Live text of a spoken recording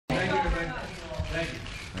Thank you.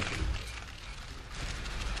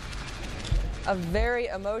 A very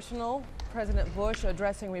emotional President Bush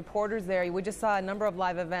addressing reporters there. We just saw a number of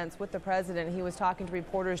live events with the president. He was talking to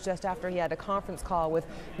reporters just after he had a conference call with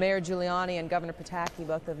Mayor Giuliani and Governor Pataki,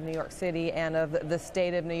 both of New York City and of the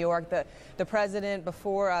state of New York. The president,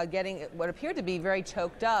 before getting what appeared to be very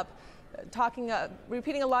choked up,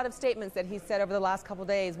 repeating a lot of statements that he said over the last couple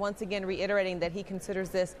days, once again reiterating that he considers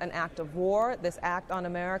this an act of war, this act on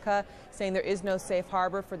America, saying there is no safe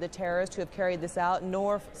harbor for the terrorists who have carried this out,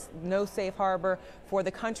 nor no safe harbor for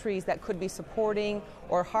the countries that could be supporting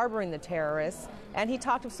or harboring the terrorists. And he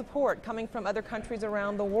talked of support coming from other countries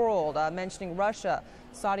around the world, mentioning Russia,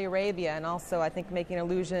 Saudi Arabia, and also, I think, making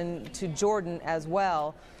allusion to Jordan as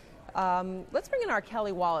well. Let's bring in our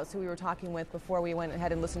Kelly Wallace, who we were talking with before we went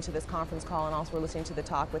ahead and listened to this conference call, and also we're listening to the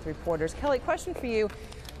talk with reporters. Kelly, question for you.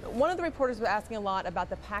 One of the reporters was asking a lot about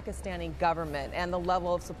the Pakistani government and the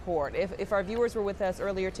level of support. If our viewers were with us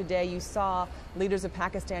earlier today, you saw leaders of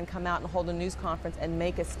Pakistan come out and hold a news conference and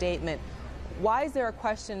make a statement. Why is there a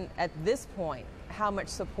question at this point how much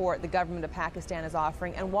support the government of Pakistan is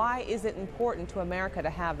offering, and why is it important to America to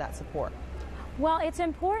have that support? Well, it's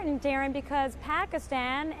important, Darren, because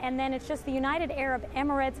Pakistan, and then it's just the United Arab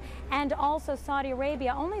Emirates and also Saudi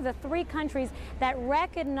Arabia, only the three countries that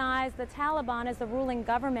recognize the Taliban as the ruling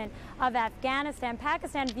government of Afghanistan.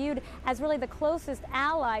 Pakistan viewed as really the closest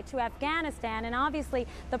ally to Afghanistan, and obviously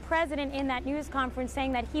the president in that news conference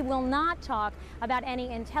saying that he will not talk about any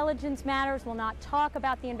intelligence matters, will not talk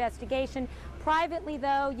about the investigation. Privately,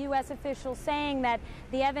 though, U.S. officials saying that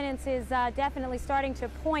the evidence is definitely starting to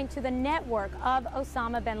point to the network of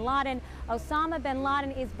Osama bin Laden. Osama bin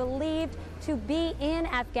Laden is believed to be in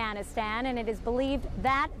Afghanistan, and it is believed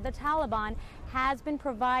that the Taliban has been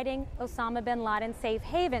providing Osama bin Laden safe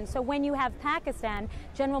haven. So when you have Pakistan,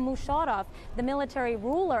 General Musharraf, the military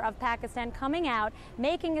ruler of Pakistan, coming out,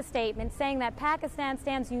 making a statement saying that Pakistan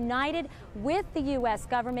stands united with the U.S.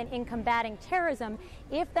 government in combating terrorism,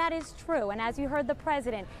 if that is true, and as you heard the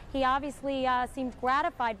president, he obviously seemed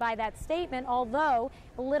gratified by that statement, although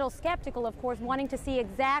a little skeptical, of course, wanting to see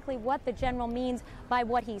exactly what the general means by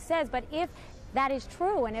what he says. But if that is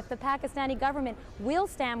true, and if the Pakistani government will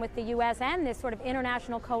stand with the U.S. and this sort of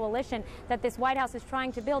international coalition that this White House is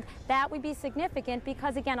trying to build, that would be significant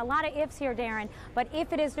because, again, a lot of ifs here, Darren, but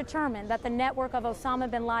if it is determined that the network of Osama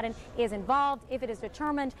bin Laden is involved, if it is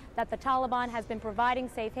determined that the Taliban has been providing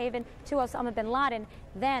safe haven to Osama bin Laden,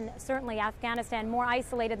 then certainly Afghanistan more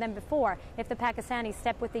isolated than before if the Pakistanis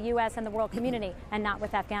step with the U.S. and the world community and not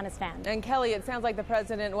with Afghanistan. And Kelly, it sounds like the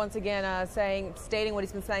president once again stating what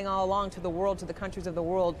he's been saying all along to the world, to the countries of the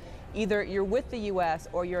world, either you're with the U.S.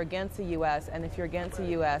 or you're against the U.S., and if you're against the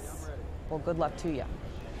U.S., well, good luck to you.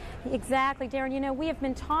 Exactly, Darren. You know, we have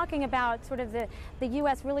been talking about sort of the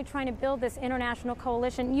U.S. really trying to build this international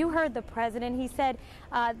coalition. You heard the president. He said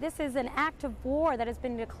this is an act of war that has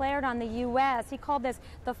been declared on the U.S. He called this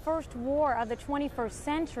the first war of the 21st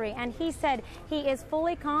century, and he said he is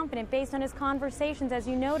fully confident, based on his conversations, as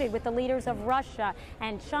you noted, with the leaders of Russia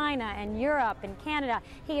and China and Europe and Canada.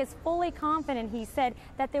 He is fully confident, he said,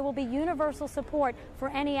 that there will be universal support for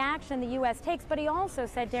any action the U.S. takes. But he also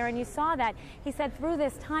said, Darren, you saw that, he said through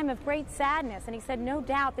this time of great sadness, and he said no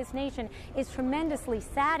doubt this nation is tremendously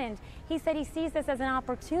saddened. He said he sees this as an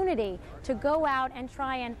opportunity to go out and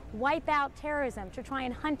try and wipe out terrorism, to try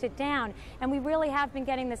and hunt it down. And we really have been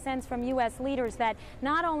getting the sense from U.S. leaders that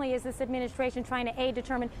not only is this administration trying to A,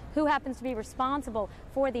 determine who happens to be responsible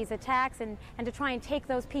for these attacks and to try and take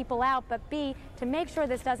those people out, but B, to make sure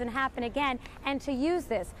this doesn't happen again and to use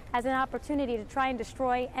this as an opportunity to try and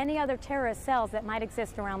destroy any other terrorist cells that might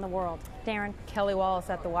exist around the world. Darren. Kelly Wallace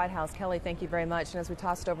at the White House. Kelly, thank you very much. And as we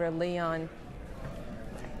toss it over to Leon,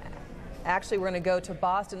 actually, we're going to go to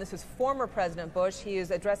Boston. This is former President Bush. He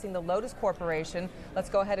is addressing the Lotus Corporation. Let's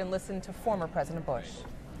go ahead and listen to former President Bush.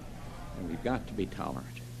 And we've got to be tolerant.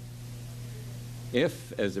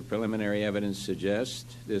 If, as the preliminary evidence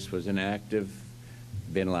suggests, this was an act of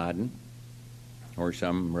bin Laden or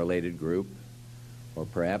some related group, or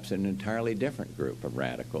perhaps an entirely different group of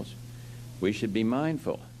radicals, we should be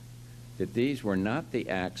mindful that these were not the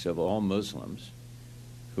acts of all Muslims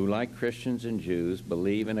who, like Christians and Jews,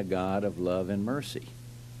 believe in a God of love and mercy.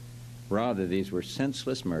 Rather, these were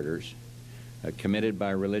senseless murders committed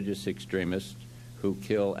by religious extremists who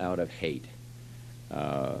kill out of hate.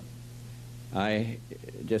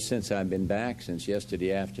 Just since I've been back, since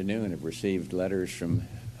yesterday afternoon, have received letters from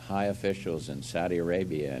high officials in Saudi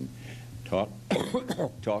Arabia and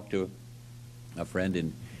talked to a friend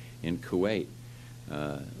in Kuwait,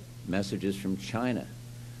 messages from China.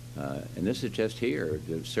 And this is just here.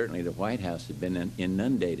 Certainly the White House has been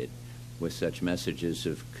inundated with such messages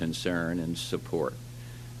of concern and support.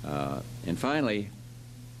 And finally,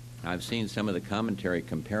 I've seen some of the commentary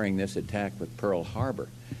comparing this attack with Pearl Harbor.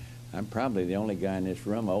 I'm probably the only guy in this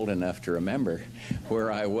room old enough to remember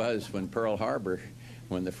where I was when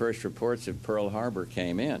the first reports of Pearl Harbor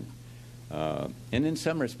came in. And in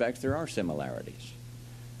some respects, there are similarities.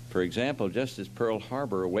 For example, just as Pearl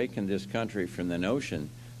Harbor awakened this country from the notion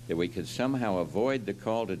that we could somehow avoid the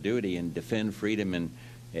call to duty and defend freedom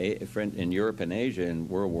in Europe and Asia in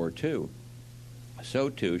World War II, so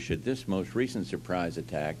too should this most recent surprise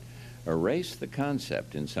attack erase the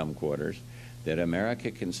concept in some quarters that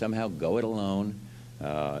America can somehow go it alone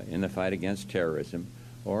in the fight against terrorism,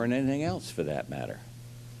 or in anything else for that matter.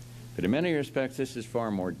 But in many respects, this is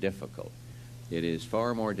far more difficult. It is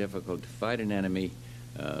far more difficult to fight an enemy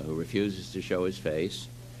who refuses to show his face.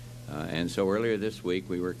 And so earlier this week,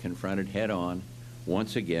 we were confronted head-on,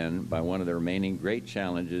 once again, by one of the remaining great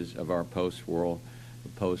challenges of our post-war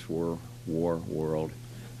world,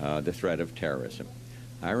 the threat of terrorism.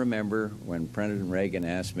 I remember when President Reagan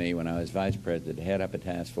asked me, when I was vice president, to head up a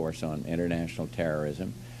task force on international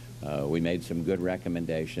terrorism. We made some good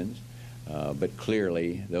recommendations, but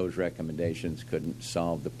clearly those recommendations couldn't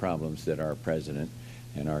solve the problems that our president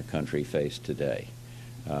and our country face today.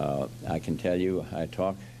 I can tell you, I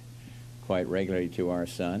talk quite regularly to our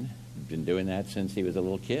son. Been doing that since he was a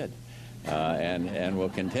little kid, and will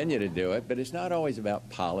continue to do it. But it's not always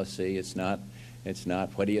about policy. It's not,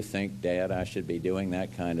 what do you think, Dad, I should be doing,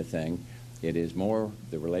 that kind of thing. It is more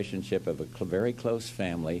the relationship of a very close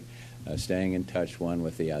family, staying in touch one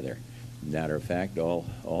with the other. Matter of fact,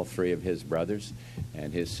 all three of his brothers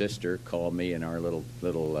and his sister called me in our little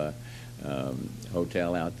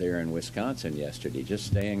hotel out there in Wisconsin yesterday, just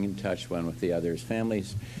staying in touch one with the others.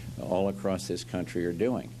 Families all across this country are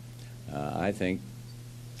doing.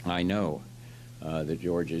 I know that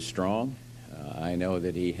George is strong. I know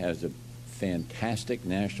that he has a fantastic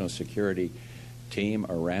national security team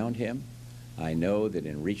around him. I know that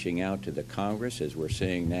in reaching out to the Congress, as we're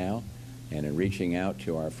seeing now, and in reaching out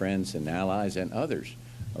to our friends and allies and others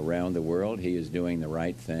around the world, he is doing the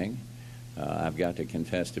right thing. I've got to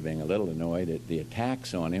confess to being a little annoyed at the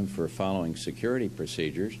attacks on him for following security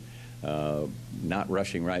procedures, not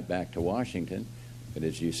rushing right back to Washington. But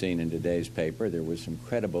as you've seen in today's paper, there was some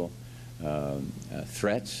credible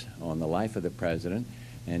threats on the life of the president,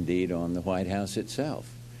 indeed on the White House itself.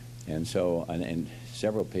 And so, and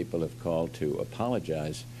several people have called to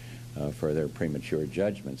apologize for their premature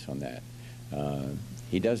judgments on that.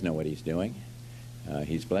 He does know what he's doing.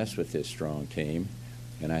 He's blessed with this strong team.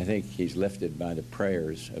 And I think he's lifted by the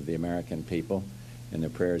prayers of the American people and the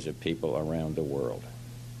prayers of people around the world.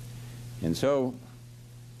 And so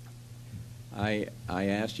I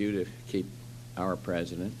asked you to keep our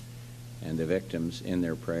president and the victims in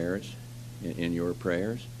their prayers, in your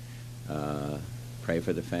prayers. Pray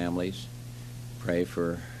for the families. Pray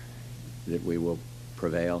for that we will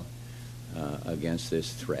prevail against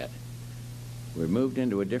this threat. We've moved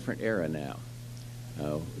into a different era now.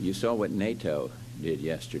 You saw what NATO did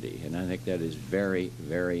yesterday, and I think that is very,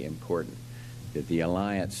 very important, that the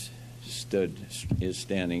alliance is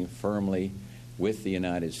standing firmly with the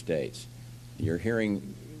United States. You're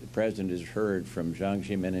hearing, the president has heard from Jiang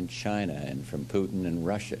Zemin in China and from Putin in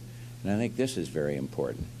Russia, and I think this is very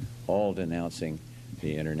important, all denouncing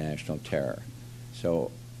the international terror.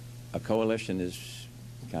 So a coalition is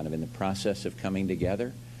kind of in the process of coming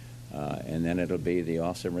together. And then it'll be the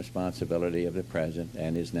awesome responsibility of the president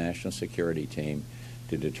and his national security team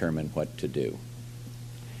to determine what to do.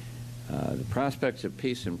 The prospects of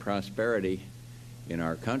peace and prosperity in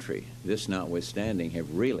our country, this notwithstanding,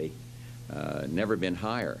 have really never been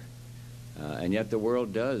higher. And yet the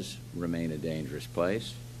world does remain a dangerous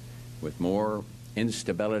place with more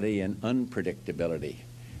instability and unpredictability.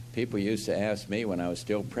 People used to ask me when I was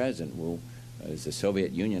still president, well, is the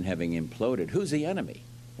Soviet Union having imploded? Who's the enemy?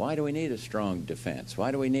 Why do we need a strong defense?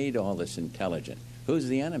 Why do we need all this intelligence? Who's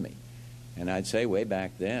the enemy? And I'd say way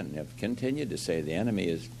back then, I've continued to say the enemy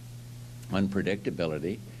is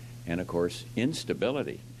unpredictability and, of course,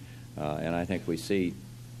 instability. And I think we see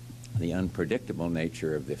the unpredictable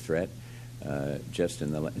nature of the threat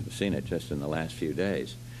seen it just in the last few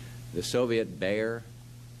days. The Soviet bear,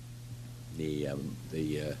 the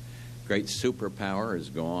great superpower, is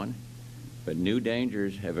gone, but new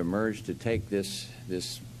dangers have emerged to take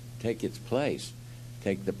take its place,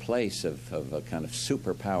 take the place of a kind of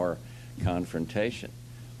superpower confrontation.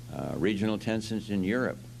 Regional tensions in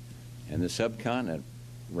Europe and the subcontinent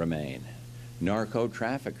remain.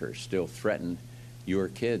 Narco-traffickers still threaten your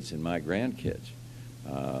kids and my grandkids.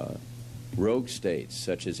 Rogue states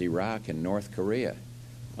such as Iraq and North Korea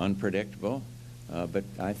unpredictable, but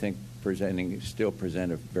I think still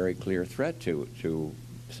present a very clear threat to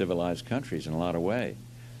civilized countries in a lot of ways.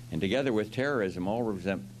 And together with terrorism, all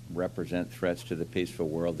represent threats to the peaceful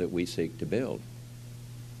world that we seek to build.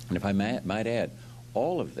 And if I might add,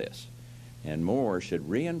 all of this and more should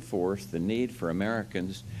reinforce the need for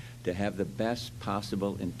Americans to have the best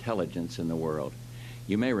possible intelligence in the world.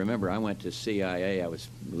 You may remember I went to CIA. I was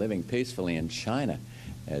living peacefully in China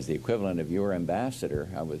as the equivalent of your ambassador.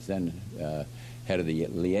 I was then head of the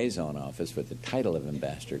liaison office with the title of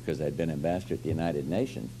ambassador because I'd been ambassador at the United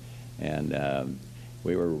Nations. And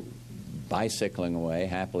we were bicycling away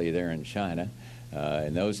happily there in China.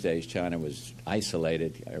 In those days, China was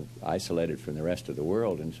isolated from the rest of the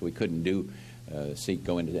world, and so we couldn't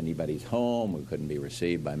go into anybody's home. We couldn't be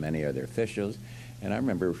received by many other officials. And I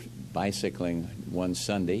remember bicycling one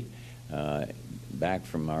Sunday back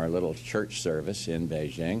from our little church service in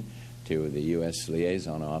Beijing to the U.S.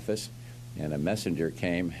 liaison office, and a messenger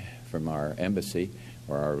came from our embassy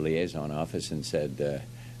or our liaison office and said,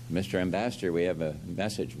 "Mr. Ambassador, we have a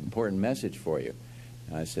important message for you."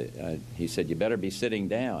 He said, "You better be sitting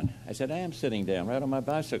down." I said, "I am sitting down, right on my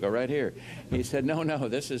bicycle, right here." He said, no,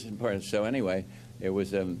 this is important. So anyway, it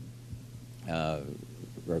was a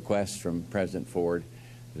request from President Ford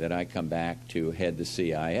that I come back to head the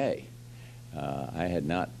CIA.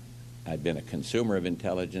 I'd been a consumer of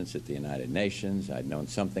intelligence at the United Nations. I'd known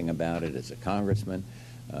something about it as a congressman,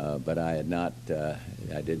 but I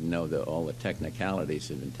didn't know all the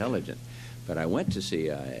technicalities of intelligence. But I went to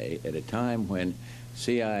CIA at a time when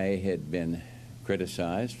CIA had been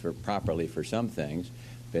criticized properly for some things,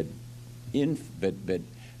 but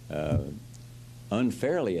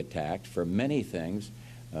unfairly attacked for many things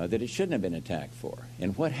that it shouldn't have been attacked for.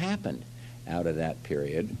 And what happened out of that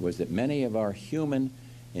period was that many of our human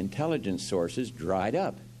intelligence sources dried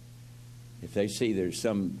up. If they see there's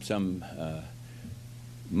some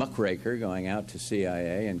muckraker going out to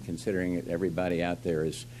CIA and considering that everybody out there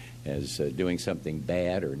as doing something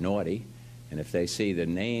bad or naughty, and if they see the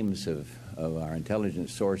names of our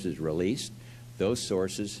intelligence sources released, those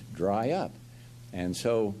sources dry up. And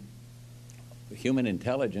so human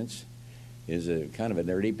intelligence is a kind of a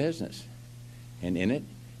dirty business. And in it,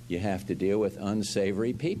 you have to deal with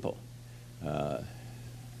unsavory people.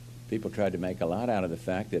 People tried to make a lot out of the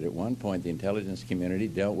fact that at one point the intelligence community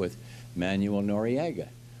dealt with Manuel Noriega.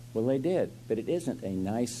 Well, they did, but it isn't a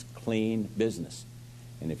nice, clean business.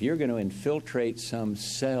 And if you're going to infiltrate some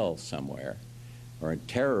cell somewhere, or a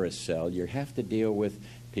terrorist cell, you have to deal with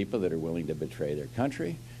people that are willing to betray their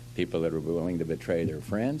country, people that are willing to betray their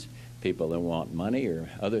friends, people that want money or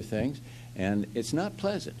other things. And it's not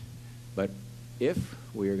pleasant. But if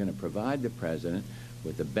we are going to provide the president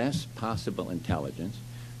with the best possible intelligence,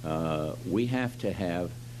 we have to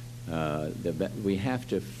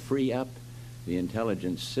free up the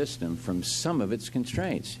intelligence system from some of its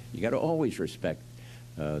constraints. You got to always respect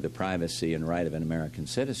the privacy and right of an American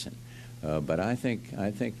citizen. But I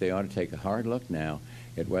think they ought to take a hard look now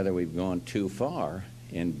at whether we've gone too far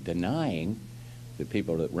in denying the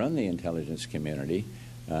people that run the intelligence community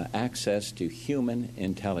access to human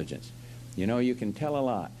intelligence. You know, you can tell a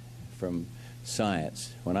lot from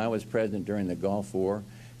science. When I was president during the Gulf War,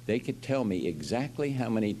 they could tell me exactly how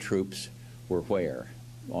many troops were where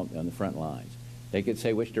on the front lines. They could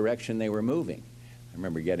say which direction they were moving. I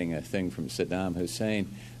remember getting a thing from Saddam Hussein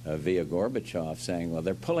via Gorbachev saying, well,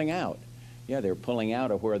 they're pulling out. Yeah, they were pulling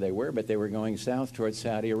out of where they were, but they were going south towards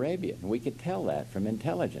Saudi Arabia. And we could tell that from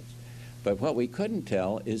intelligence. But what we couldn't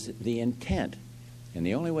tell is the intent. And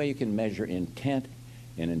the only way you can measure intent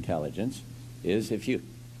in intelligence is if you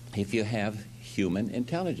have human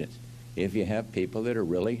intelligence. If you have people that are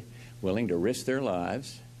really willing to risk their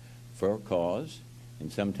lives for a cause,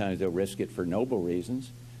 and sometimes they'll risk it for noble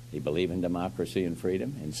reasons. They believe in democracy and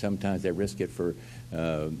freedom, and sometimes they risk it for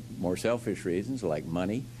more selfish reasons like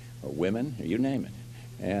money or women, or you name it.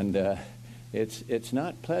 And it's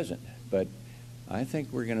not pleasant, but I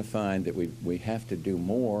think we're going to find that we have to do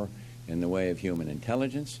more in the way of human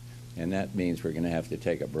intelligence, and that means we're going to have to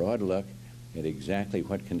take a broad look at exactly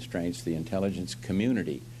what constraints the intelligence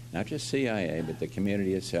community, not just CIA, but the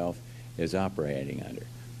community itself, is operating under.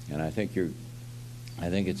 And I think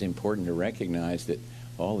it's important to recognize that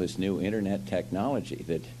all this new internet technology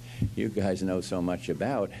that you guys know so much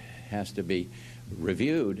about has to be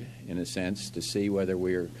reviewed, in a sense, to see whether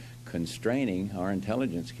we're constraining our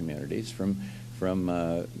intelligence communities from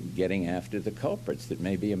getting after the culprits that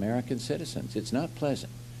may be American citizens. It's not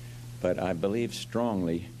pleasant, but I believe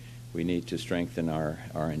strongly we need to strengthen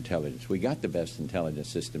our intelligence. We got the best intelligence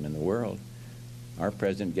system in the world. Our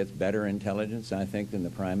president gets better intelligence, I think, than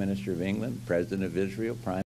the Prime Minister of England, President of Israel, Prime